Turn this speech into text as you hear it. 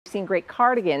seen great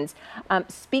cardigans.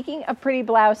 Speaking of pretty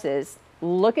blouses,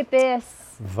 look at this.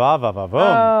 Va va va boom.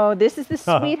 Oh, this is the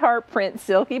Sweetheart Print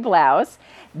Silky Blouse.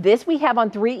 This we have on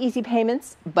 3 easy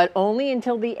payments, but only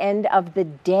until the end of the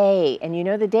day. And you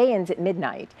know the day ends at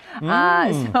midnight.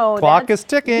 So clock is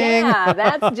ticking. Yeah,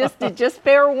 that's just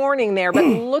fair warning there. But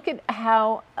look at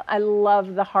how I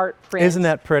love the heart print. Isn't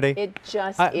that pretty? It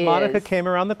just is. Monica came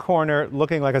around the corner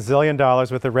looking like $1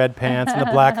 zillion with the red pants and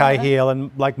the black high heel,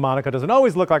 and like Monica doesn't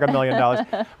always look like $1 million.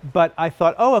 But I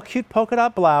thought, oh, a cute polka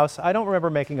dot blouse. I don't remember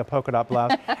making a polka dot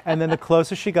blouse. And then the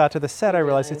closer she got to the set, I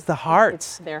realized it's the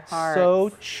hearts. It's their hearts.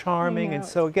 So charming, and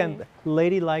so again,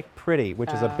 ladylike pretty, which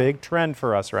is a big trend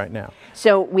for us right now.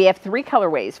 So we have 3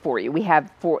 colorways for you. We have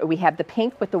the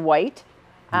pink with the white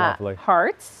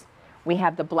hearts. We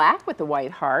have the black with the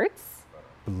white hearts.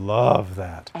 Love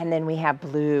that. And then we have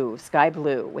blue, sky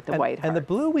blue with the white hearts. And the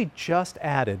blue we just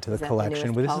added to the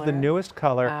collection. This is the newest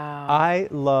color. I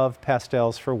love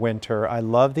pastels for winter. I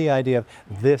love the idea of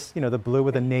this, the blue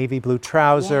with a navy blue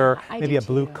trouser, maybe a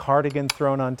blue cardigan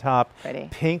thrown on top. Pretty.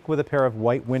 Pink with a pair of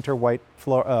white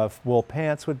wool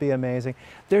pants would be amazing.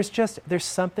 There's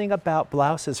something about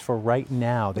blouses for right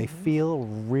now. They feel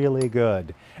really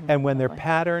good. And when they're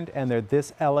patterned and they're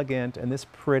this elegant and this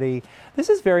pretty, this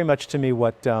is very much to me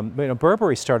what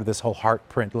Burberry started this whole heart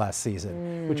print last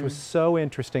season, which was so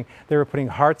interesting. They were putting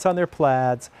hearts on their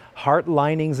plaids, heart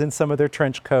linings in some of their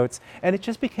trench coats, and it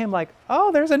just became like,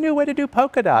 oh, there's a new way to do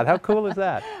polka dot. How cool is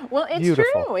that? Well, it's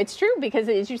Beautiful. true. It's true because,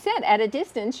 as you said, at a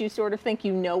distance, you sort of think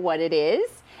you know what it is.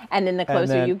 And then the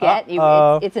closer you get,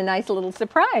 it's a nice little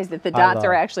surprise that the dots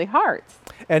are actually hearts.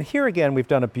 And here again, we've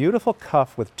done a beautiful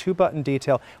cuff with 2-button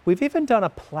detail. We've even done a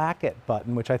placket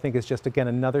button, which I think is just, again,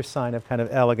 another sign of kind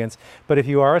of elegance. But if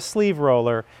you are a sleeve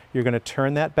roller, you're going to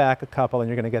turn that back a couple, and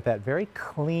you're going to get that very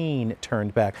clean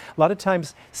turned back. A lot of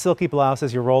times, silky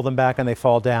blouses, you roll them back and they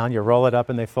fall down. You roll it up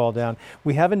and they fall down.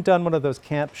 We haven't done one of those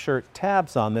camp shirt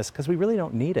tabs on this because we really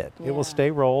don't need it. It will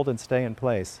stay rolled and stay in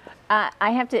place.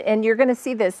 I have to, and you're going to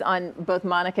see this on both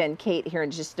Monica and Kate here in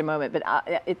just a moment, but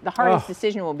the hardest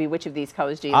decision will be which of these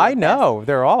colors do you like I know. best.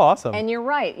 They're all awesome. And you're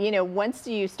right. Once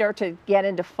you start to get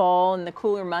into fall and the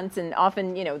cooler months, and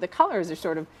often, the colors are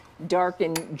sort of dark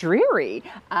and dreary.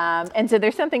 And so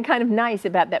there's something kind of nice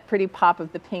about that pretty pop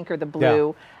of the pink or the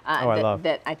blue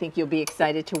that I think you'll be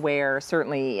excited to wear,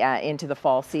 certainly into the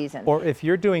fall season. Or if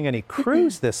you're doing any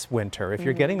cruise this winter, if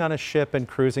you're getting on a ship and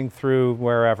cruising through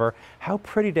wherever, how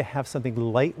pretty to have something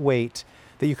lightweight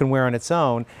that you can wear on its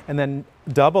own, and then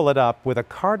double it up with a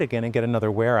cardigan and get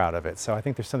another wear out of it. So I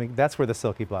think there's something, that's where the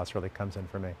Silky Blouse really comes in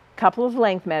for me. Couple of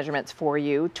length measurements for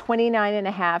you,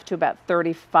 29.5 to about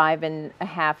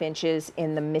 35.5 inches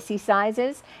in the Missy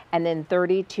sizes, and then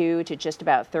 32 to just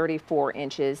about 34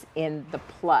 inches in the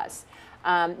plus.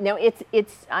 Now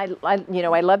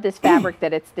I love this fabric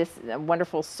that it's this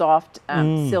wonderful soft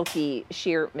silky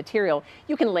sheer material.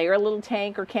 You can layer a little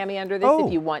tank or cami under this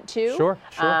if you want to. Sure.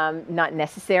 Not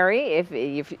necessary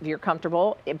if you're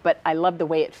comfortable, but I love the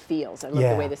way it feels. I love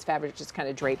the way this fabric just kind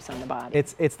of drapes on the body.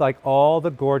 It's like all the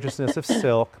gorgeousness of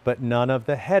silk, but none of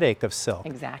the headache of silk.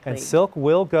 Exactly. And silk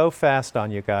will go fast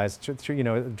on you guys.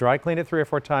 Dry clean it 3 or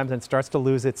 4 times and it starts to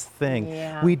lose its thing.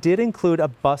 Yeah. We did include a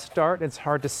bust dart. It's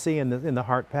hard to see in the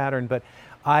heart pattern, but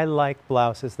I like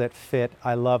blouses that fit.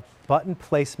 I love button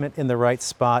placement in the right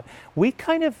spot. We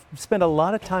kind of spend a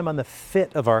lot of time on the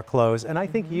fit of our clothes, and I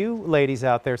think you ladies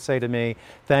out there say to me,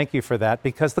 thank you for that,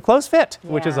 because the clothes fit,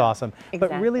 which is awesome. Exactly.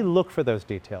 But really look for those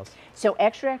details. So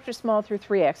extra, extra small through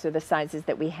 3X are the sizes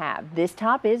that we have. This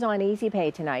top is on Easy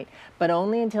Pay tonight, but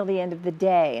only until the end of the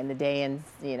day, and the day ends,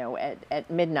 at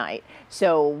midnight.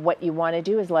 So what you want to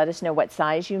do is let us know what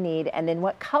size you need and then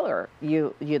what color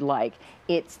you'd like.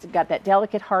 It's got that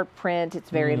delicate heart print. It's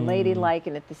very ladylike,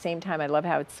 and at the same time, I love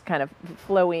how it's kind of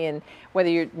flowy. And whether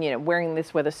you're wearing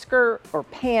this with a skirt or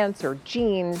pants or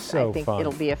jeans, I think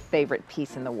it'll be a favorite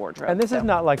piece in the wardrobe. And this is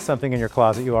not like something in your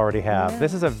closet you already have.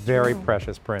 This is a very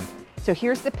precious print. So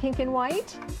here's the pink and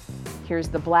white. Here's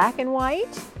the black and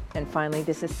white. And finally,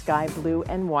 this is sky blue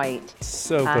and white.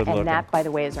 So good looking. And that, by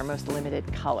the way, is our most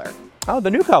limited color. Oh,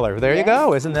 the new color. There you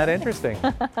go. Isn't that interesting?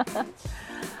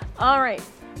 All right.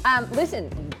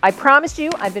 Listen, I promised you,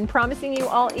 I've been promising you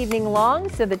all evening long,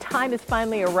 so the time has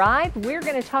finally arrived. We're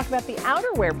going to talk about the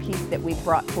outerwear piece that we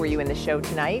brought for you in the show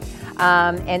tonight,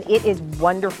 and it is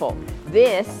wonderful.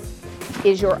 This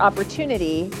is your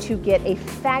opportunity to get a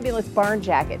fabulous barn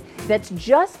jacket that's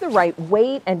just the right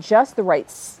weight and just the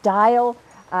right style.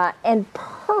 and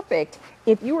perfect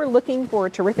if you were looking for a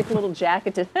terrific little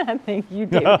jacket to, I think you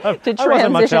do, to transition. I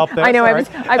wasn't much help there, I know, sorry.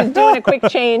 I was doing a quick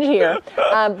change here.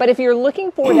 But if you're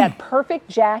looking for that perfect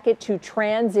jacket to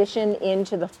transition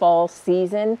into the fall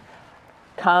season,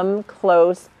 come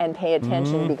close and pay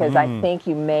attention because I think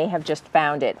you may have just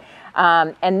found it.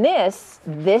 And this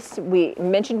we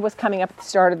mentioned was coming up at the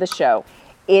start of the show.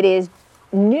 It is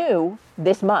new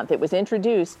this month. It was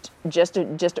introduced just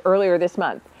earlier this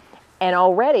month. And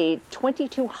already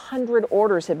 2,200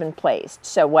 orders have been placed.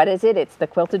 So what is it? It's the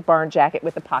quilted barn jacket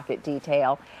with the pocket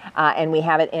detail. And we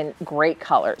have it in great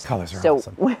colors. Colors are so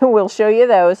awesome. We'll show you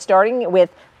those, starting with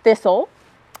Thistle,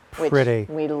 Pretty. which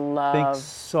we Think love.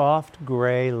 soft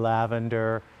gray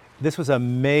lavender. This was a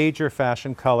major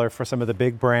fashion color for some of the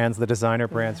big brands, the designer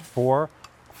brands for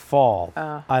fall.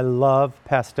 I love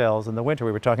pastels in the winter.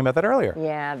 We were talking about that earlier.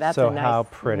 Yeah, that's so a nice, how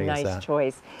pretty nice is that?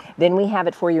 choice. Then we have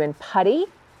it for you in putty.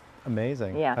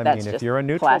 Amazing. Yeah, I that's mean, if just you're a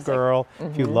neutral classic. girl,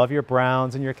 if you love your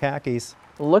browns and your khakis,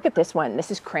 Look at this one.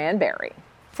 This is cranberry.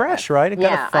 fresh, right? And Yeah,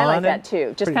 kind of fun I like and that too.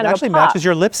 Just pretty. kind It of a actually pop. matches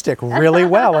your lipstick really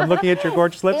well. I'm looking at your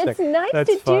gorgeous lipstick. It's nice That's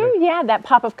to funny. do, yeah, that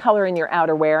pop of color in your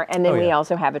outerwear. And then Oh, we yeah.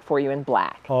 also have it for you in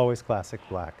black. Always classic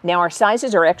black. Now our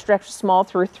sizes are extra, extra small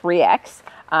through 3X.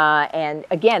 And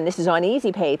again, this is on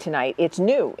Easy Pay tonight. It's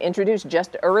new, introduced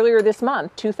just earlier this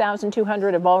month.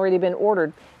 2,200 have already been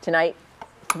ordered tonight.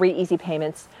 3 easy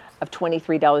payments of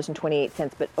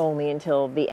 $23.28, but only until the